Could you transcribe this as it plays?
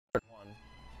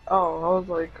Oh, I was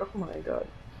like, oh my god.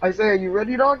 Isaiah, you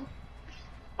ready, dog?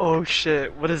 Oh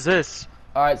shit, what is this?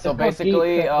 Alright, so It's called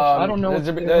basically, Geek Crash. I don't know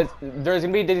there's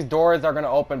gonna be these doors that are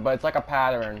gonna open, but it's like a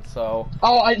pattern, so...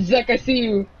 Oh, Zach, I see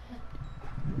you.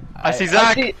 I see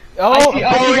Zach! Oh!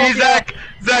 Zach!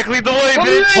 Zach, lead the way,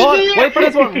 bitch! Hold on, wait for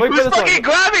this one, wait for Who's this one! fucking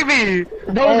grabbing me?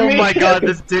 was Oh me. my god,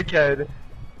 this dickhead.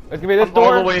 It's gonna be this I'm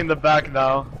door. all the way in the back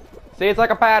now. See, it's like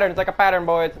a pattern,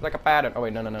 boys, it's like a pattern. Oh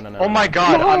wait, no. Oh my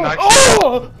god, I'm actually...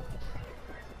 Oh!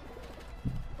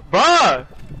 Bruh!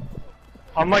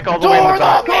 I'm like all the way in the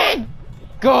back. Open!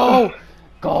 Go!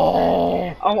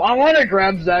 Go! I want to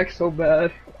grab Zach so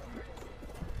bad.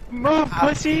 Move,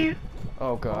 pussy!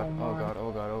 Oh god, oh god,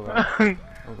 oh god, oh god.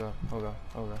 Oh god, oh god,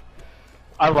 oh god.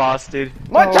 I lost, dude.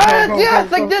 My Go, chance! go, Yes,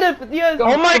 go, I go. did it! Yes!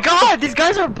 Oh my god, these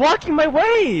guys are blocking my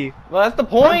way! Well, that's the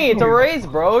point. It's a race,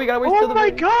 bro. You gotta wait till Oh the my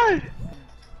god!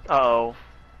 Uh-oh.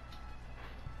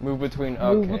 Move between.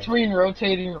 Okay. Move between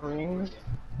rotating rings.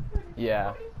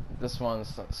 Yeah. This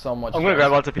one's so much. I'm gonna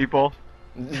grab lots of people.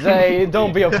 Zay,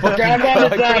 don't be a fucking. Grab on the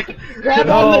fuck. Zach! Grab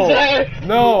No. on the Zach!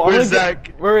 No. I'm Where's gonna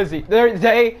Zach? Where is he? There,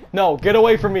 Zay. No, get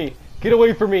away from me. Get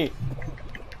away from me.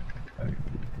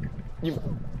 You.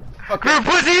 You're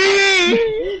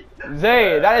pussy!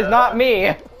 Zay, that is not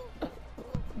me.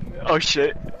 Oh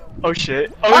shit. Oh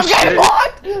shit. Oh I'm shit. getting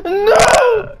blocked.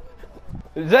 No.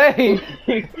 Zay.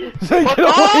 Zay, Fuck get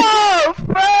away. off,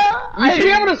 bro! You should be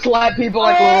able to slap people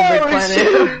like Little Big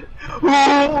Planet.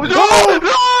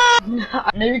 Oh,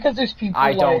 no! Maybe because there's people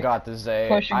I don't like, got this, Zay.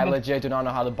 pushing I the- legit do not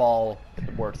know how the ball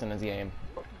works in this game.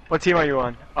 What team are you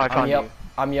on? Oh, I found you.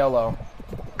 I'm yellow.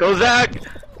 Go, Zach!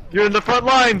 You're in the front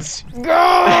lines!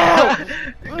 Go!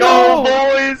 Go,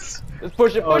 boys! Let's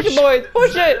push it, Oh, push it, boys,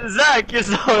 push it! Zach, you're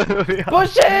so...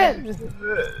 Push it!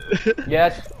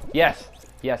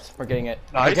 Yes, we're getting it.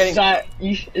 Nice. We're getting...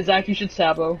 Zach, you should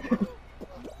Sabo.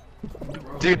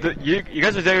 Dude, you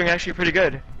guys are doing actually pretty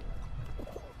good.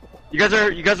 You guys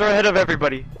are ahead of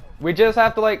everybody. We just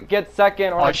have to like get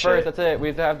second or Oh, like shit. first. That's it.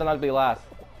 We have to not be last.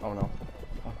 Oh no.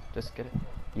 Oh, just get it.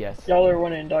 Yes. Y'all are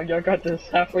winning, dog. Y'all got this.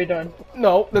 Halfway done.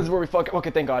 No, this is where we fuck.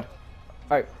 Okay, thank God.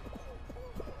 All right,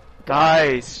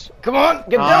 Nice. come on,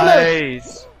 get down there.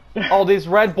 Nice. Oh, this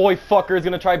red boy fucker is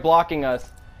gonna try blocking us.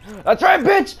 That's right,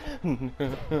 bitch.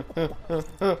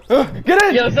 Get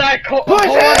in. Yo, Zach, hold Push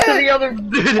on it! to the other.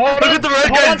 Dude, look what the red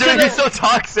guy's doing. He's so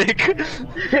toxic.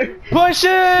 Push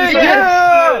it.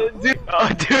 Yeah. Dude, oh,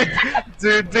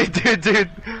 dude.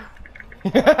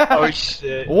 Oh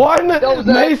shit. One Zach.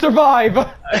 may survive.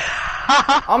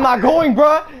 I'm not going,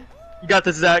 bruh. You got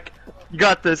this, Zach. You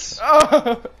got this.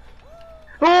 Oh,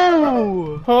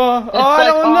 Oh!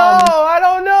 I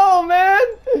don't know,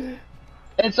 man.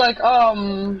 It's like,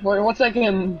 what's that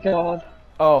game called?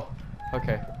 Oh,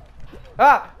 okay.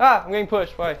 I'm getting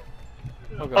pushed. Why?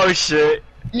 Oh, God. Oh shit.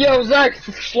 Yo, Zach,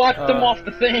 slapped them off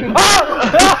the thing.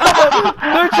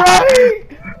 They're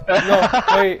trying. No,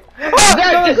 wait.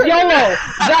 Zach, just YOLO!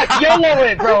 Zach, YOLO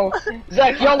it, bro!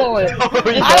 Zach, YOLO it!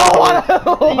 I don't want to.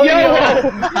 YOLO!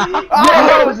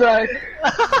 YOLO, Zach!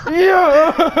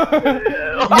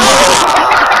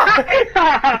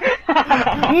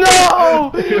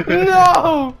 No!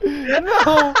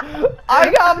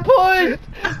 I got pushed.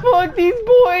 Fuck these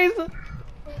boys.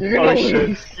 You're gonna Oh shit.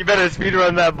 lose. You better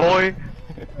speedrun that, boy.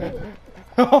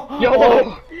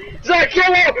 YOLO! Zach,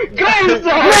 YOLO! Go,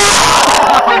 Zach!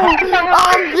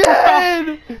 I'm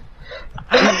dead.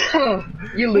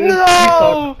 You lose.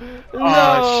 No! You No!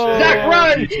 Oh, shit. suck. Zach,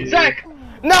 run! GG. Zach!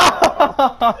 No!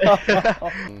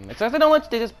 Except they don't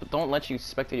let you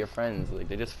spectate your friends. Like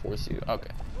they just force you.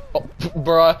 Okay. Oh,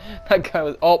 bruh, that guy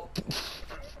was. Oh.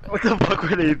 What the fuck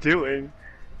were they doing?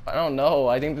 I don't know.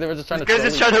 I think they were just trying This to. guy's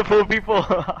just trying to pull people.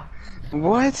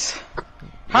 What?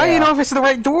 How do you know if it's the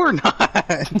right door or not?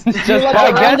 Just let by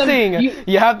the random- guessing.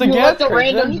 You have to You guess. let the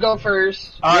Christian. randoms go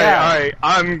first. Alright,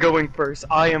 I'm going first.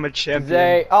 I am a champion.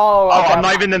 Zay. Oh, Okay. I'm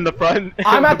not even in the front.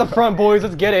 I'm at the front, boys.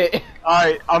 Let's get it.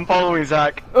 Alright, I'm following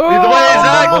Zach. Ooh. Lead the way,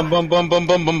 Zach! Bum bum bum bum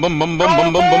bum bum bum bum bum Go,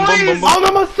 bum bum bum boys! bum. I'm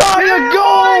the Messiah.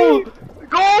 Go!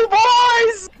 Go,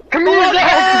 boys! Come here,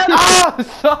 Zach! Ah,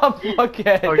 stop,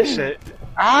 fuckhead. Oh shit.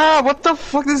 Ah, what the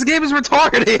fuck? This game is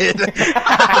retarded.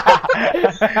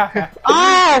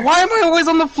 Ah, why am I always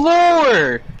on the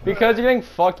floor? Because you're getting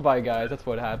fucked by guys. That's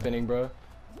what's happening, bro.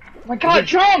 Oh my god,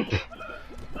 jump!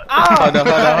 Ah!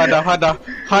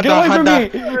 Get away from me!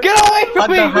 Get away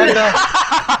from me!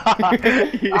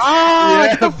 Ah, Yeah,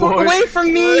 get the fuck boys. away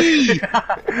from me!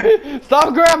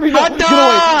 Stop grabbing me! No,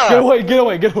 get away! Get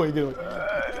away! Get away! Get away!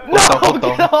 No!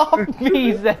 Get off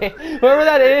me, Zay! Whoever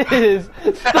that is!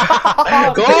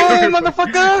 Stop! Go,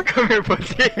 motherfucker! Come here,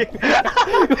 pussy.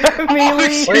 Let me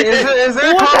leave! Wait, is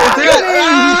there a What's call?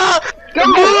 happening? Go!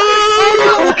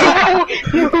 Go!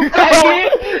 You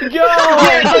faggot! Go!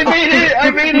 Yes, I made it!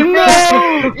 I made it!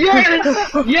 No!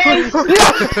 Yes! Yes!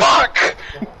 Fuck!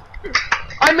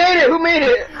 I made it! Who made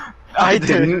it? I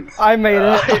didn't. I made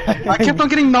it. I kept on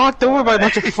getting knocked over by a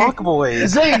bunch of fuckboys.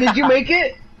 Zay, did you make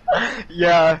it?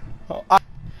 Yeah. Oh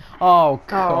Oh,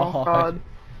 god. God.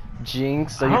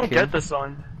 Jinx, I are you don't kidding? get this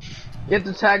one. You have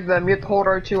to tag them. You have to hold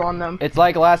R2 on them. It's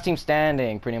like last team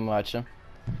standing, pretty much.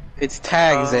 It's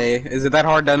tags, eh? Is it that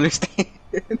hard to understand?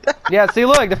 Yeah, see,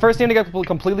 look, the first team to get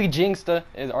completely jinxed are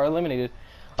eliminated.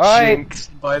 Alright, Jinx,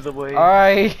 by the way.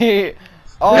 alright.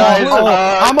 Oh, Guys,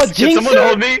 I'm a Can someone jinxer!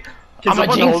 hold me? Can I'm a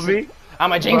someone jinx. hold me?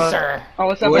 I'm a jinxer! Oh,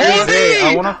 what's up, Where is Isaiah? Zay?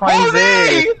 I wanna find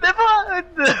Zay.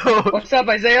 What's up,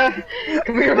 Isaiah?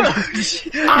 Come here.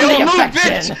 I'm Yo, the move,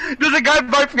 affection! bitch! There's a guy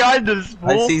right behind us,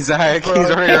 I fool. see Zach. He's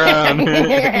running around. Come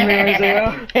here,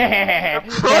 Isaiah.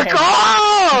 Fuck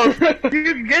off!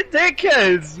 You get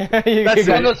dickheads! You That's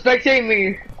can Come go- to spectate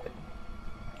me.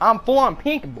 I'm full on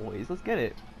pink, boys. Let's get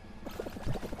it.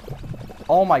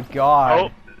 Oh my god.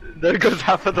 Oh, there goes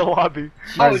half of the lobby.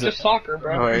 Oh, Jesus. it's just soccer, Oh,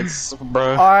 bro. it's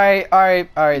bro. Alright,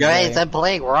 Zay. Guys, I'm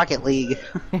playing Rocket League.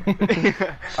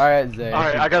 Alright, Zay.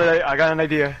 Alright, I got an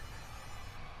idea.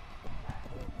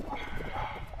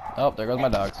 Oh, there goes my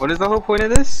dogs. What is the whole point of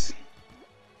this?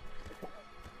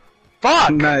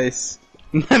 Fuck! Nice.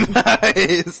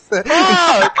 Nice.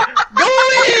 Fuck!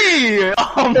 Goalie!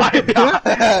 Oh my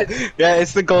god! Yeah,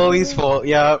 it's the goalie's fault.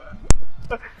 Yep.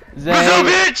 Zay. Brazil,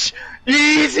 bitch!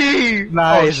 Easy!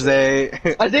 Nice, Oh, Zay.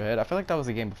 Good. I feel like that was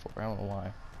a game before. I don't know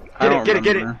why. I don't Get it,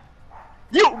 get it. remember.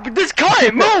 You, this guy,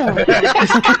 move!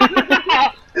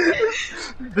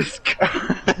 This guy.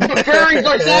 The furries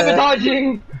are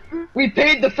sabotaging. We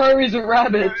paid the furries with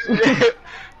rabbits.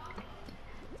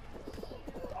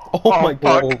 Oh my fuck.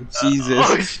 god. Oh, Jesus.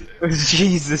 Oh, shit.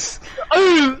 Jesus.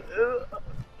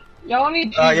 Y'all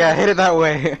need. Oh, yeah, hit it that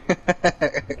way.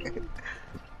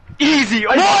 Easy!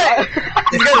 What?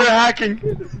 These guys are hacking.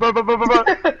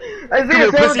 Isaiah,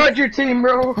 here, pussy. sabotage your team,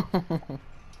 bro.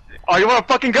 Oh, you wanna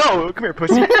fucking go? Come here,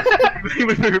 pussy. Is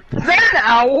that an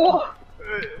owl?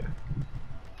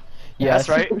 Yes. That's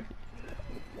right.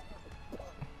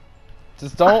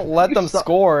 Just don't let You them suck.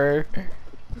 score.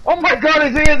 Oh my god,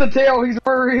 Isaiah has a tail. He's a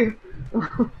furry.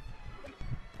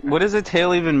 What does a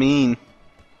tail even mean?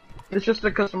 It's just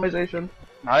a customization.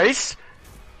 Nice.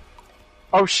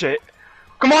 Oh shit.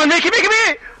 Come on, make it, make it,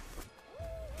 make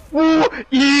it! Ooh,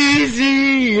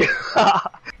 easy!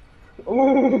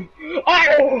 Ooh.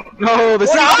 Oh! No, the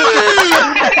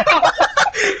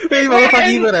Hey,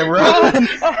 motherfucker, you better run.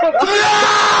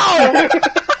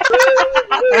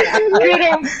 Get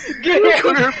him! Get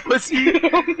Come him! here, pussy!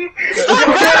 Stop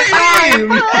hitting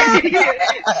me!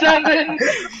 7,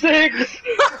 6.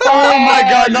 Oh my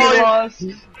god, no! you lost.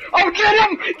 Oh, get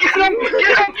him! Get him!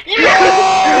 Get him!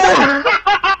 Yeah!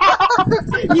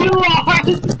 You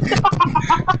lost!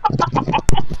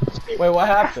 Wait, what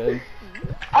happened?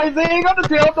 Isaiah got the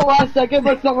tail at the last second,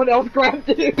 but someone else grabbed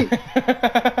it.